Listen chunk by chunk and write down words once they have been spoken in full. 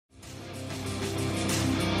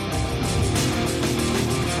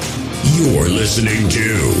You're listening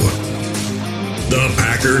to the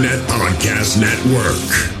Packernet Podcast Network.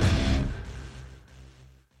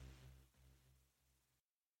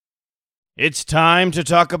 It's time to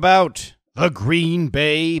talk about the Green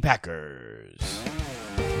Bay Packers.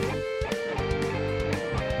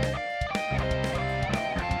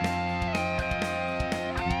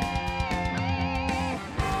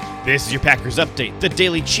 This is your Packers Update, the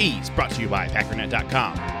Daily Cheese, brought to you by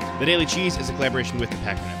Packernet.com. The Daily Cheese is a collaboration with the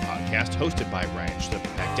Packernet Podcast, hosted by Ryan Schlip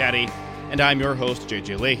and Pack Daddy, and I'm your host,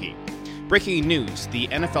 JJ Leahy. Breaking news, the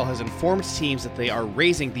NFL has informed teams that they are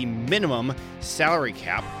raising the minimum salary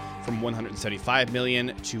cap from $175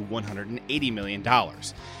 million to $180 million.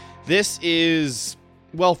 This is,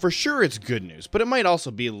 well, for sure it's good news, but it might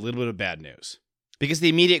also be a little bit of bad news. Because the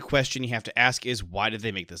immediate question you have to ask is, why did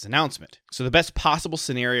they make this announcement? So the best possible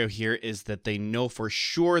scenario here is that they know for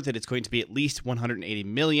sure that it's going to be at least $180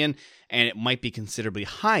 million, and it might be considerably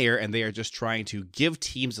higher, and they are just trying to give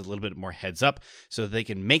teams a little bit more heads up so that they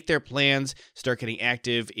can make their plans, start getting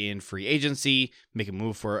active in free agency, make a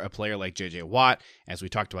move for a player like J.J. Watt, as we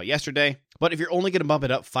talked about yesterday. But if you're only going to bump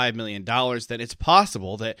it up $5 million, then it's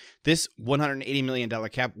possible that this $180 million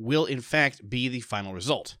cap will in fact be the final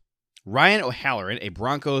result. Ryan O'Halloran, a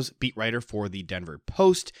Broncos beat writer for the Denver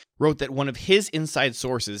Post, wrote that one of his inside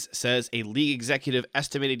sources says a league executive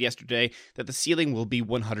estimated yesterday that the ceiling will be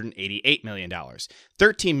 $188 million,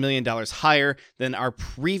 $13 million higher than our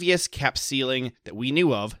previous cap ceiling that we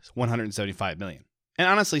knew of, $175 million. And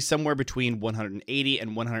honestly, somewhere between 180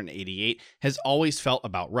 and 188 has always felt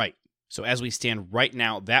about right. So as we stand right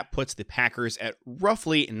now, that puts the Packers at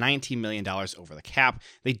roughly $19 million over the cap.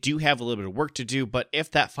 They do have a little bit of work to do, but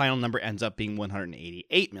if that final number ends up being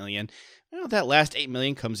 $188 million, well, that last $8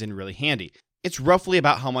 million comes in really handy. It's roughly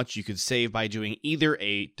about how much you could save by doing either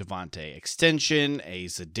a Devontae extension, a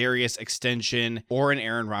Za'Darius extension, or an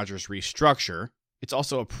Aaron Rodgers restructure. It's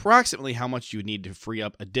also approximately how much you would need to free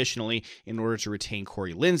up additionally in order to retain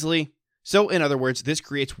Corey Linsley. So, in other words, this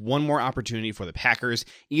creates one more opportunity for the Packers,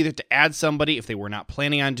 either to add somebody if they were not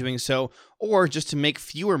planning on doing so, or just to make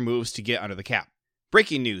fewer moves to get under the cap.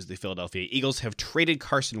 Breaking news, the Philadelphia Eagles have traded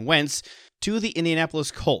Carson Wentz to the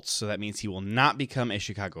Indianapolis Colts, so that means he will not become a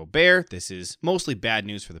Chicago Bear. This is mostly bad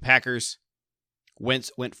news for the Packers.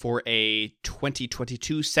 Wentz went for a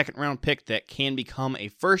 2022 second-round pick that can become a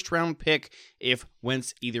first-round pick if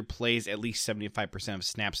Wentz either plays at least 75% of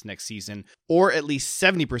snaps next season or at least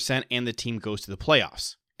 70% and the team goes to the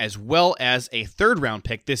playoffs, as well as a third-round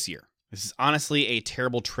pick this year. This is honestly a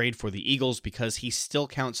terrible trade for the Eagles because he still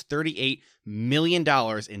counts $38 million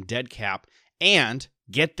in dead cap, and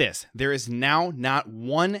get this, there is now not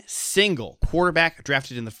one single quarterback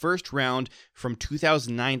drafted in the first round from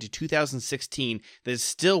 2009 to 2016 that is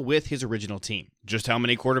still with his original team. Just how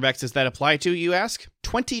many quarterbacks does that apply to, you ask?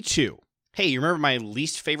 22. Hey, you remember my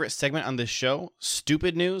least favorite segment on this show?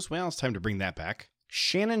 Stupid news? Well, it's time to bring that back.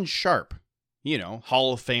 Shannon Sharpe, you know,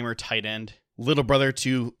 Hall of Famer tight end, little brother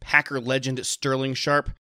to Packer legend Sterling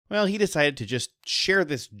Sharpe. Well, he decided to just share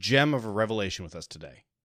this gem of a revelation with us today.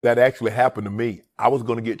 That actually happened to me. I was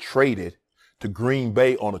going to get traded to Green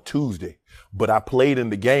Bay on a Tuesday, but I played in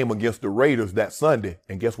the game against the Raiders that Sunday,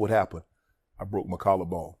 and guess what happened? I broke my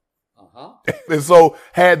collarbone. And so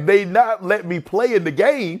had they not let me play in the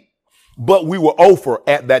game, but we were 0-for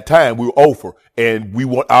at that time. We were 0-for, and we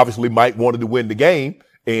obviously Mike wanted to win the game,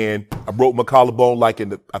 and I broke my collarbone like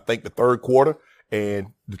in I think the third quarter. And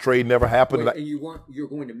the trade never happened. Wait, and you're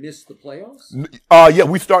going to miss the playoffs? Yeah,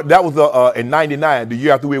 we started. That was in '99, the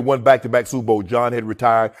year after we had won back-to-back Super Bowl. John had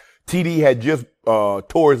retired. TD had just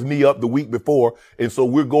tore his knee up the week before, and so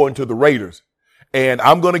we're going to the Raiders. And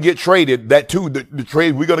I'm going to get traded. That too, the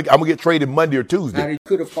trade I'm going to get traded Monday or Tuesday. Now, you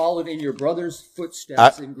could have followed in your brother's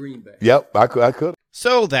footsteps in Green Bay. Yep, I could.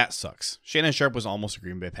 So that sucks. Shannon Sharpe was almost a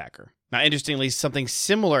Green Bay Packer. Now, interestingly, something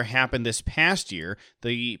similar happened this past year.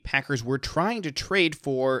 The Packers were trying to trade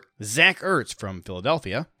for Zach Ertz from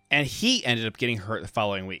Philadelphia, and he ended up getting hurt the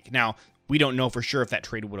following week. Now, we don't know for sure if that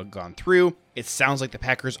trade would have gone through. It sounds like the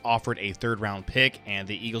Packers offered a third-round pick, and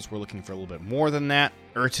the Eagles were looking for a little bit more than that.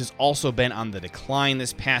 Ertz has also been on the decline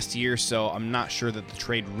this past year, so I'm not sure that the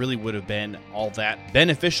trade really would have been all that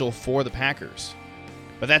beneficial for the Packers.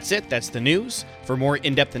 But that's it. That's the news. For more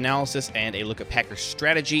in-depth analysis and a look at Packers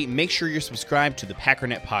strategy, make sure you're subscribed to the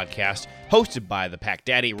Packernet podcast, hosted by the Pack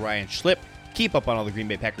Daddy, Ryan Schlip. Keep up on all the Green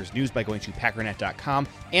Bay Packers news by going to Packernet.com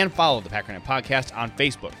and follow the Packernet podcast on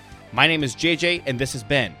Facebook. My name is JJ, and this has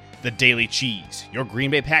been The Daily Cheese, your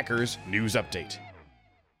Green Bay Packers news update.